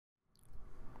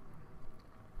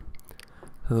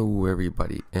Hello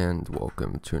everybody and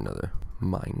welcome to another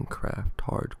Minecraft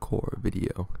hardcore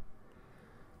video.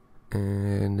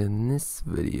 And in this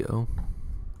video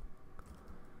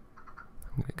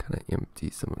I'm gonna kind of empty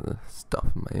some of the stuff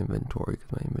in my inventory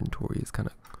because my inventory is kind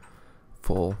of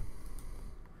full.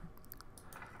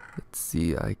 Let's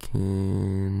see, I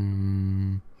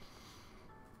can...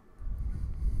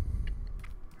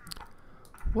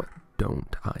 What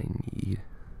don't I need?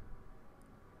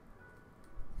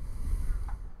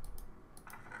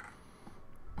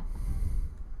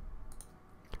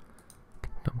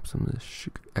 Dump some of this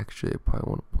sugar. Actually, I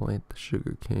probably want to plant the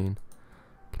sugar cane.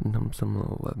 Can dump some of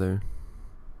the leather.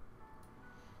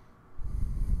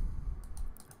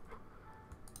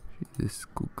 This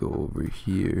could go over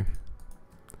here.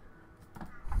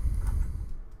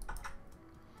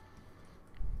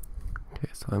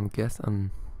 Okay, so I guess I'm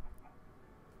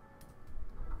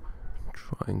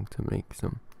trying to make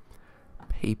some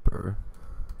paper.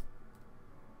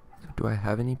 So do I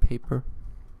have any paper?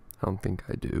 I don't think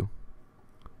I do.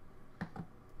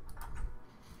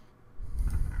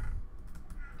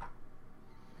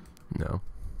 No.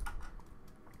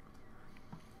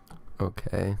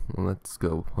 Okay, well, let's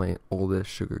go plant all this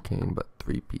sugar cane, but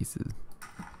 3 pieces.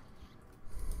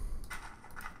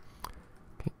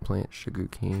 Can't plant sugar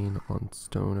cane on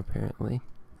stone apparently.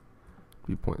 It'd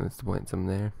be pointless to plant some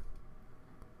there.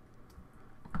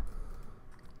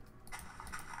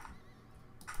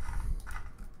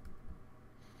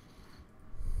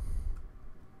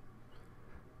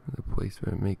 The place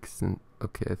where it makes sense.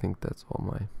 Okay, I think that's all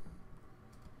my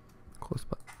close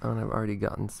by. Oh, and I've already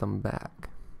gotten some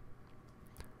back.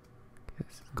 Okay,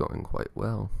 this is going quite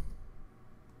well.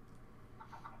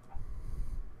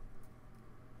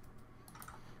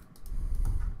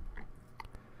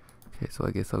 Okay, so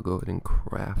I guess I'll go ahead and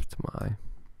craft my...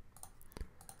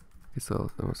 Okay, so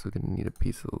I'm also going to need a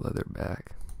piece of leather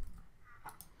back.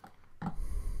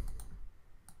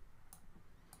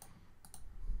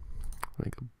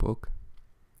 Make a book.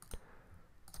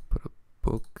 Let's put a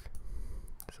book.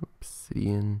 Some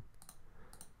obsidian.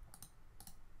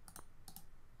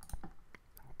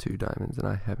 2 diamonds, and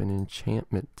I have an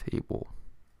enchantment table.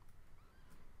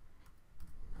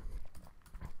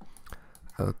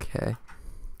 Okay.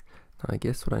 Now I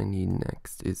guess what I need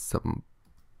next is some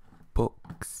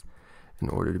books in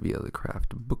order to be able to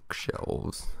craft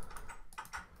bookshelves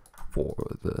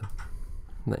for the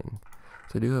thing.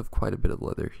 So I do have quite a bit of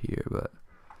leather here, but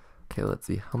okay, let's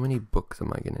see, how many books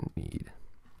am I gonna need?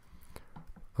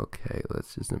 Okay,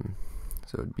 let's just so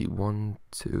it'd be 1,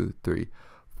 2, 3,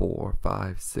 4,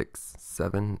 5, 6,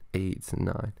 7, 8,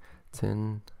 9,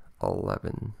 10,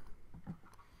 11.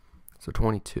 So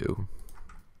 22.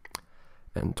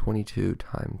 And 22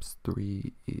 times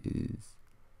 3 is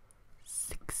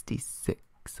 66.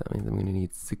 That means I'm gonna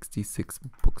need 66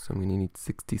 books. I'm gonna need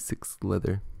 66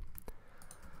 leather.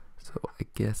 So I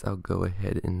guess I'll go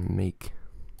ahead and make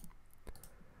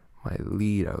my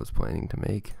lead I was planning to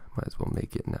make. Might as well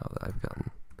make it now that I've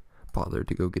gotten bothered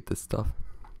to go get this stuff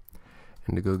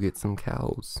and to go get some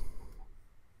cows.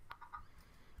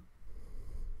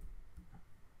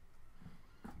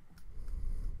 None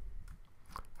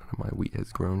of my wheat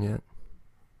has grown yet.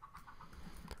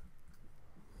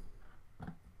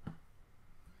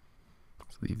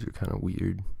 So these are kind of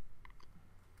weird.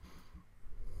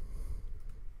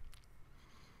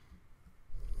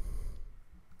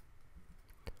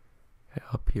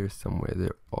 Up here somewhere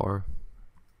there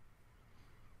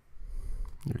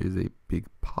is a big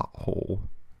pothole.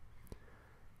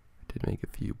 I did make a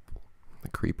few. The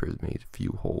creepers made a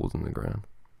few holes in the ground.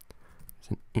 There's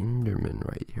an Enderman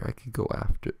right here. I could go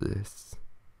after this.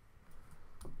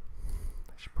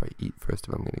 I should probably eat first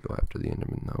if I'm gonna go after the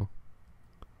Enderman though.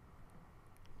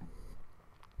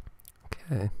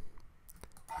 Okay.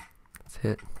 Let's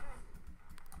hit.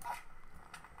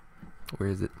 Where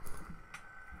is it?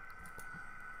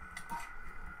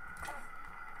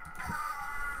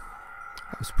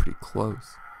 That was pretty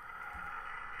close.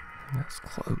 That was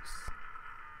close.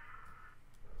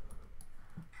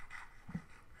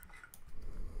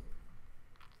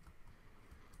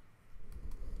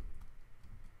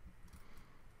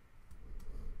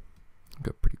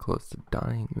 Got pretty close to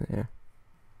dying there.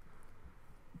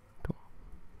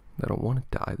 I don't want to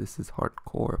die. This is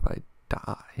hardcore. If I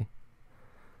die,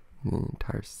 the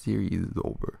entire series is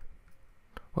over.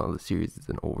 Well, the series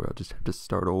isn't over. I'll just have to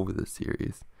start over the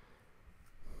series.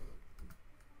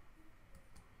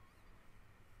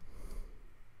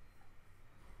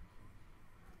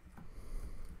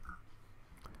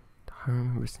 I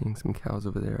remember seeing some cows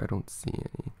over there. I don't see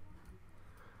any.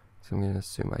 So I'm going to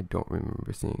assume I don't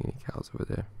remember seeing any cows over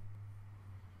there.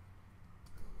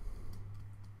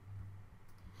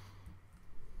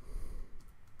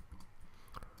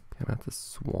 at the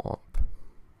swamp.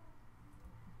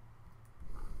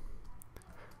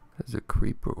 There's a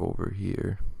creeper over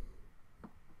here.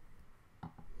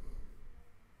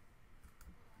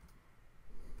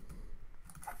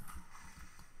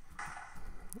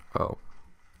 Oh.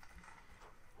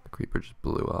 The creeper just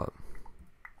blew up.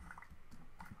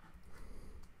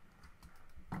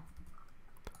 I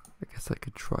guess I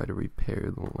could try to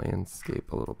repair the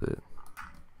landscape a little bit.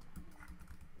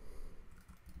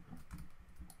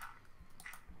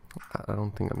 I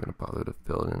don't think I'm going to bother to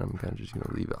fill it in. I'm kind of just going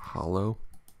to leave it hollow.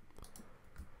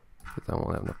 Because I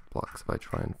won't have enough blocks if I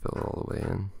try and fill it all the way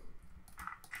in.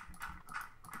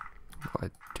 I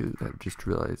just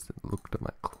realized I looked at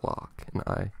my clock and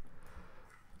I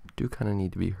do kind of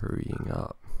need to be hurrying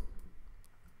up.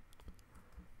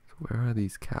 So where are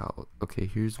these cows? Okay,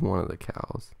 here's one of the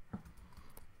cows.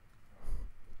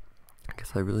 I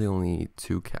guess I really only need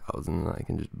 2 cows and then I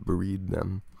can just breed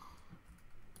them.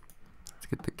 Let's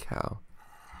get the cow.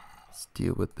 Let's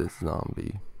deal with this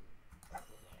zombie.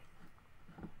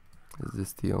 Is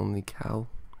this the only cow?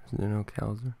 Is there no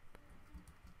cows there?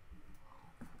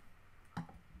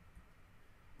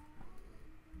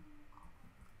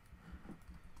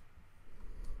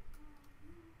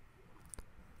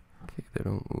 Okay, they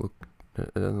don't look,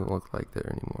 it doesn't look like there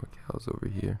are any more cows over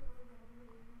here.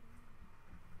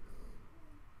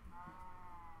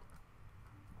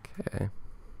 Okay.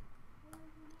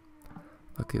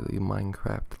 Luckily,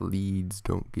 Minecraft leads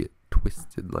don't get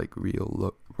twisted like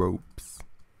real ropes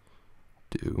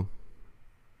do.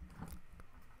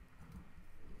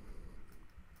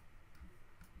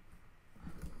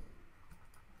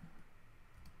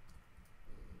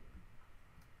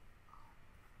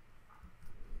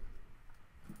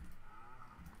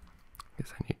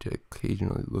 Guess I need to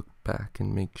occasionally look back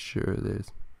and make sure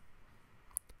there's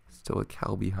still a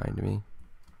cow behind me.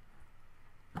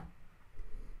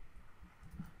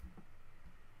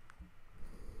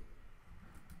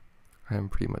 I am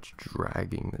pretty much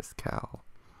dragging this cow.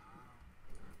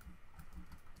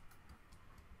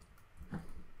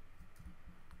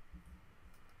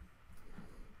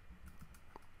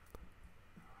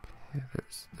 Okay,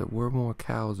 there were more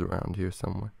cows around here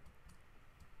somewhere.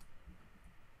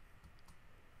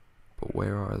 But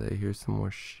where are they? Here's some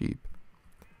more sheep.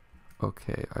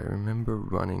 Okay, I remember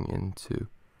running into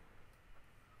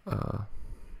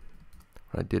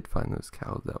I did find those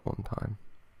cows that one time.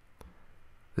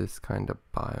 This kind of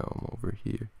biome over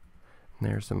here. And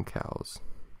there's some cows.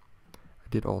 I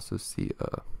did also see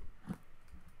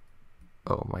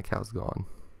oh, my cow's gone.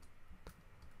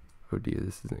 Oh dear,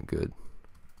 this isn't good.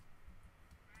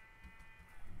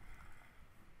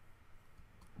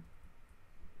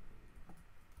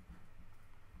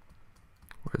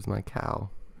 Where's my cow?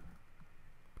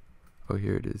 Oh,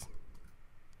 here it is.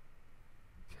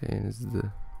 Okay, and is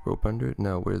the rope under it?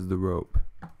 No, where's the rope?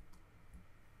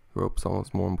 The rope's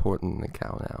almost more important than the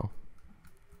cow now.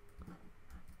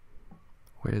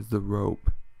 Where's the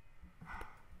rope?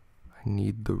 I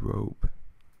need the rope.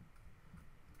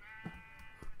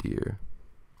 Oh dear.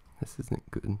 This isn't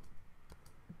good. Well,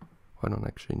 I don't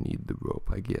actually need the rope,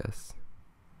 I guess.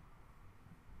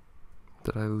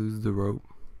 Did I lose the rope?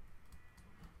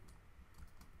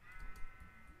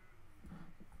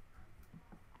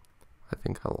 I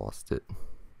think I lost it.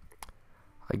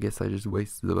 I guess I just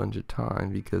wasted a bunch of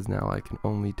time because now I can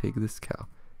only take this cow.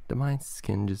 Did my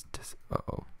skin just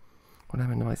uh-oh. What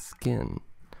happened to my skin?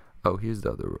 Oh, here's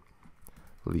the other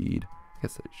lead. I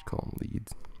guess I should call them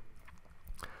leads.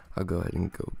 I'll go ahead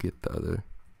and go get the other.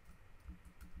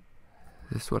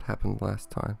 Is this what happened last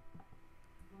time?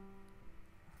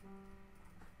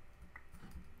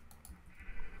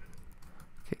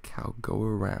 Okay, cow, go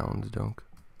around. Don't.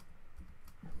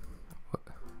 What?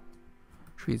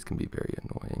 Trees can be very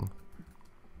annoying.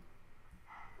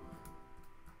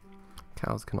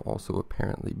 Cows can also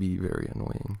apparently be very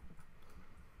annoying.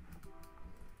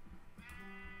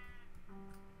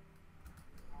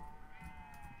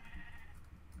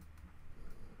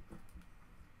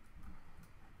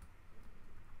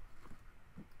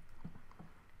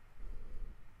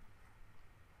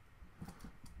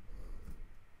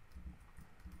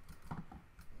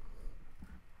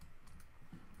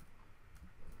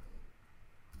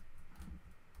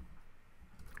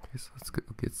 Okay, so let's go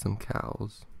get some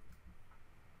cows.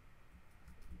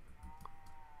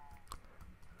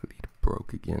 Lead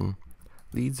broke again.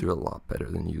 Leads are a lot better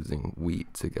than using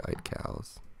wheat to guide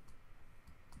cows.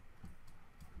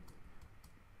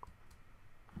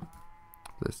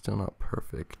 They're still not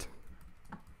perfect.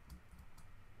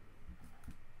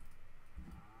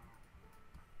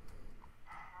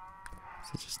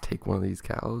 So just take one of these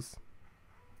cows.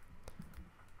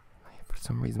 For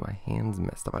some reason my hand's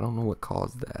messed up. I don't know what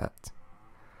caused that.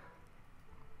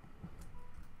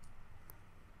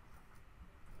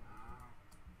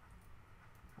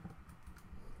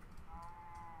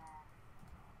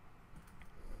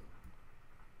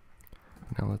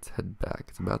 Now let's head back.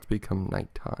 It's about to become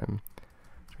nighttime,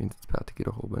 which means it's about to get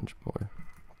a whole bunch more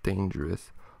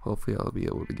dangerous. Hopefully I'll be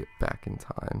able to get back in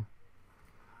time.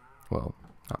 Well,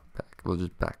 not back. We'll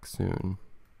just back soon.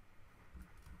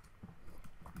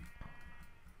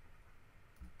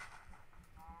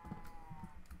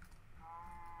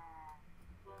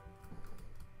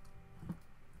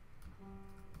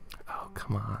 Oh,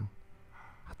 come on.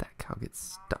 How'd that cow get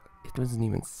stuck? It wasn't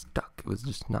even stuck. It was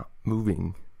just not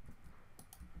moving.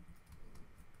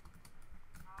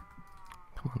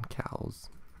 Come on, cows.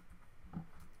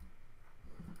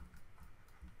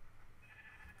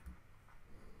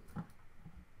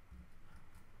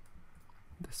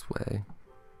 This way.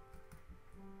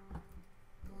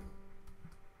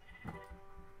 Oh,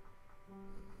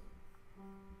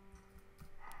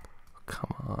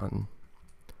 come on.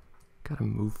 Gotta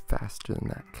move faster than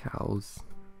that, cows.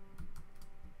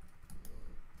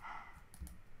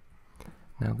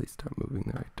 Now they start moving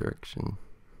the right direction.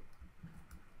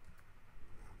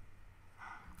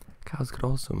 Cows could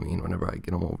also mean whenever I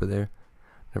get them over there,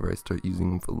 whenever I start using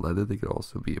them for leather, they could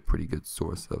also be a pretty good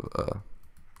source of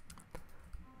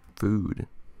food.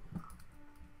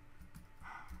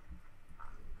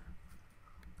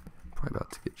 Probably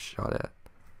about to get shot at.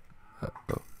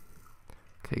 Uh-oh.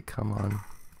 Okay, come on.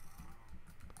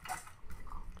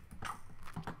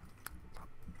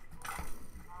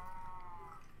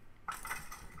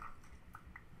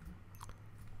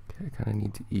 Okay, I kind of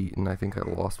need to eat, and I think I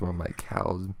lost one of my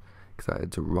cows because I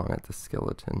had to run at the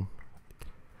skeleton.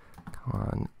 Come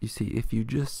on. You see, if you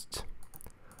just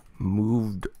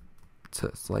moved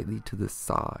slightly to the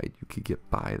side, you could get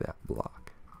by that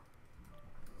block.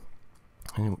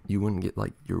 And you wouldn't get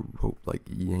like your rope like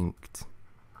yanked.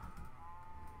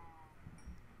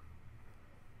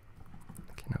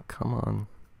 Okay, now come on.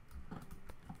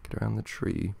 Get around the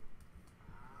tree.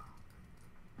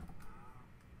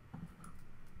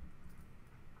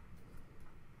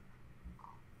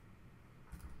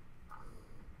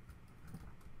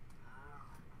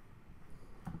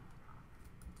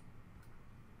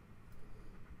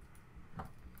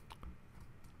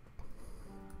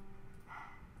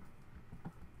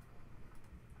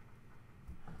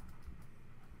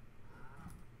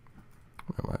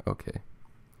 Okay,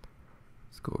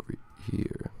 let's go over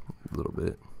here a little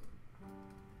bit.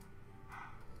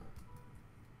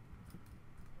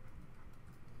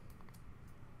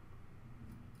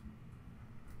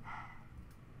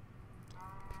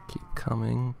 Keep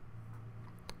coming.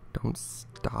 Don't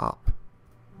stop.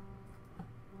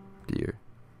 Dear.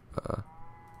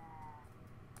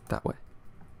 That way.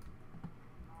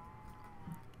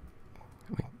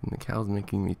 The cow's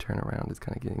making me turn around. It's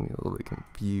kind of getting me a little bit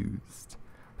confused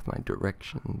with my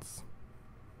directions.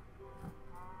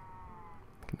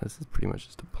 This is pretty much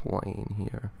just a plain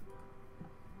here.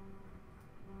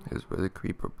 Here's where the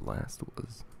creeper blast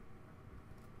was.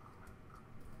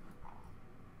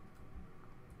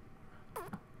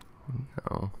 Oh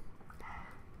no.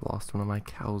 Lost one of my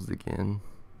cows again.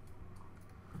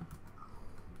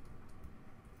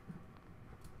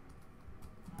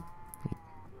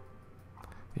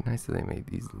 It'd be nice if they made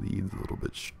these leads a little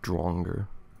bit stronger.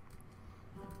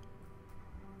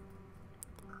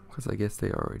 Because I guess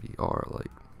they already are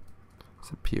like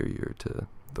superior to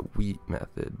the wheat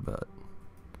method, but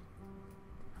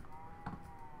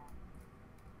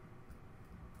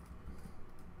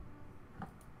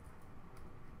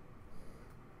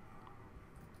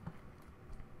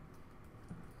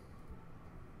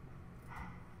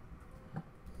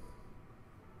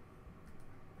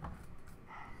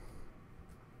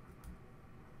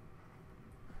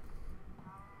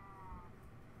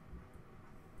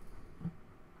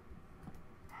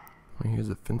here's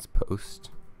a fence post.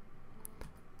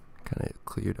 Kind of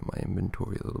cleared up my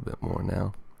inventory a little bit more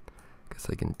now. Guess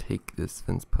I can take this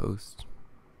fence post.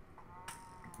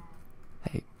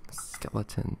 Hey,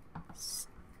 skeleton.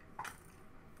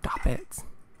 Stop it.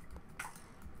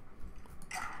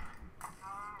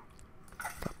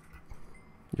 Stop.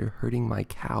 You're hurting my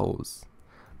cows,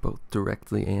 both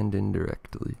directly and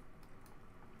indirectly.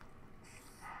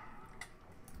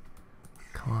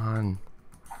 Come on.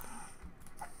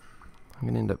 I'm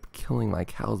gonna end up killing my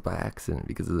cows by accident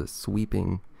because of this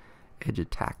sweeping edge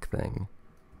attack thing.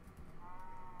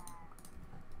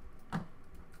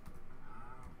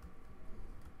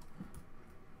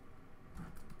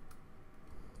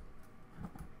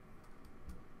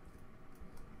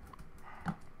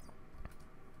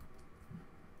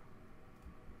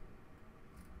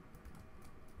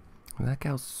 That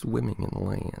cow's swimming in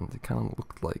land. It kind of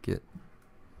looked like it.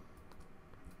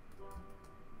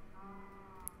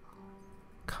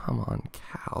 Come on,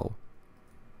 cow.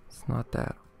 It's not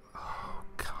that. Oh,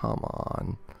 come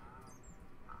on.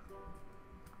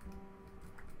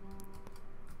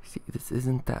 See, this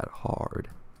isn't that hard.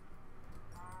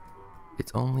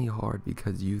 It's only hard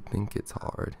because you think it's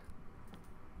hard.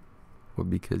 Or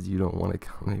because you don't want to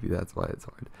come. Maybe that's why it's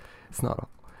hard. It's not.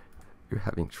 You're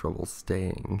having trouble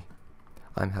staying.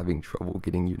 I'm having trouble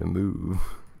getting you to move.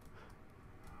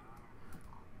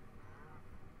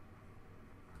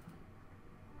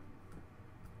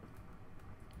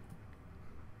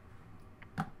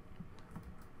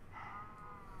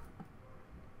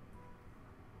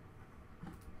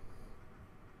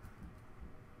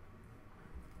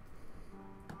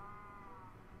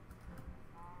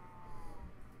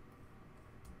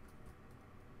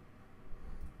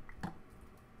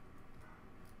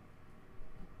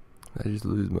 I just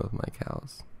lose both my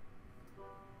cows.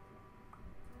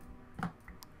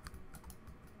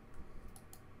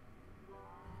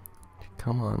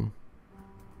 Come on.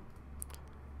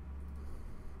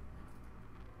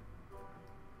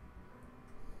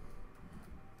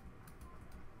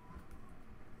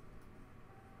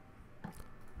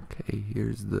 Okay,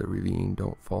 here's the ravine.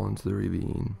 Don't fall into the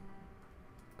ravine.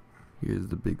 Here's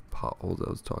the big potholes I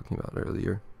was talking about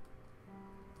earlier.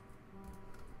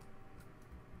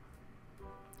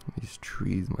 These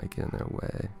trees might get in their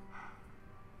way.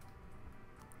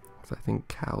 I think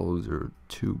cows are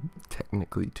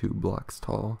technically 2 blocks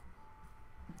tall.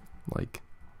 Like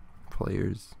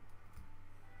players.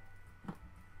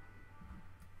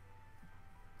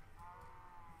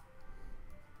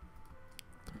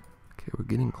 Okay, we're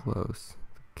getting close.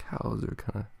 The cows are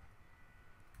kind of.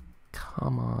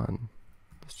 Come on.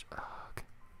 Just, okay.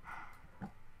 How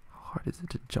hard is it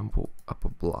to jump up a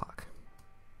block?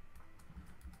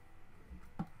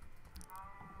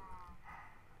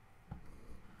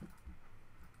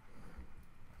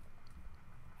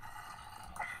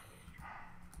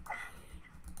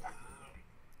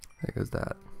 There goes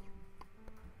that.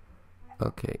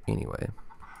 Okay, anyway.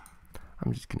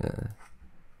 I'm just gonna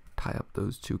tie up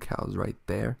those 2 cows right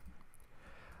there.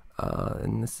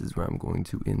 And this is where I'm going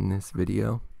to end this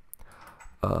video.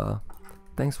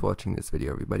 Thanks for watching this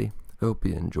video, everybody. I hope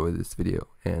you enjoyed this video,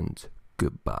 and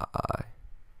goodbye.